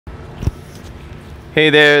Hey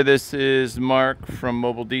there, this is Mark from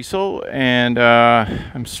Mobile Diesel, and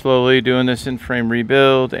I'm slowly doing this in-frame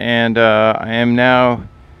rebuild, and I am now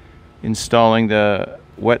installing the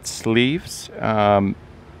wet sleeves. They're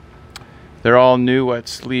all new wet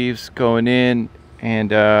sleeves going in,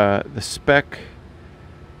 and the spec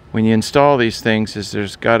when you install these things is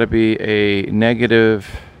there's got to be a negative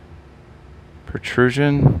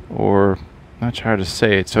protrusion, or I'm not sure how to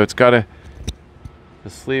say it, so it's got to, the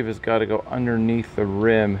sleeve has got to go underneath the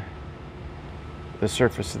rim, the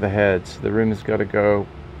surface of the head. So the rim has got to go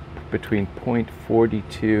between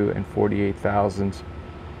 0.42 and 48 thousandths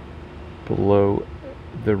below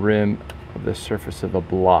the rim of the surface of the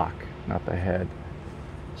block, not the head.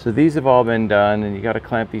 So these have all been done, and you got to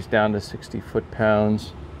clamp these down to 60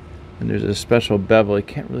 foot-pounds. And there's a special bevel. You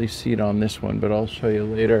can't really see it on this one, but I'll show you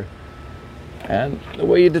later. And the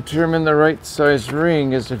way you determine the right size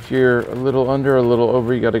ring is if you're a little under, a little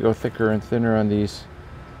over, you got to go thicker and thinner on these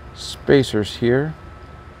spacers here.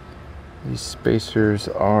 These spacers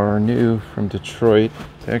are new from Detroit.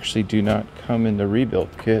 They actually do not come in the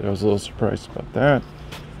rebuild kit. I was a little surprised about that.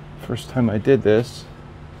 First time I did this.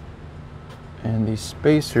 And these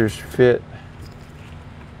spacers fit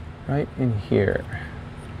right in here.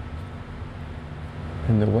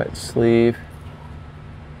 And the wet sleeve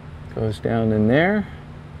goes down in there.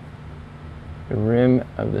 The rim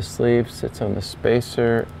of the sleeve sits on the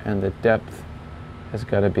spacer, and the depth has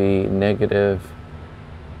got to be negative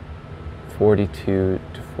 42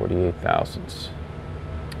 to 48 thousandths.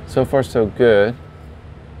 So far so good.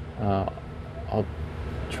 I'll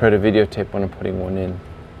try to videotape when I'm putting one in.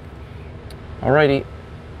 Alrighty,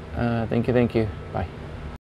 thank you, bye.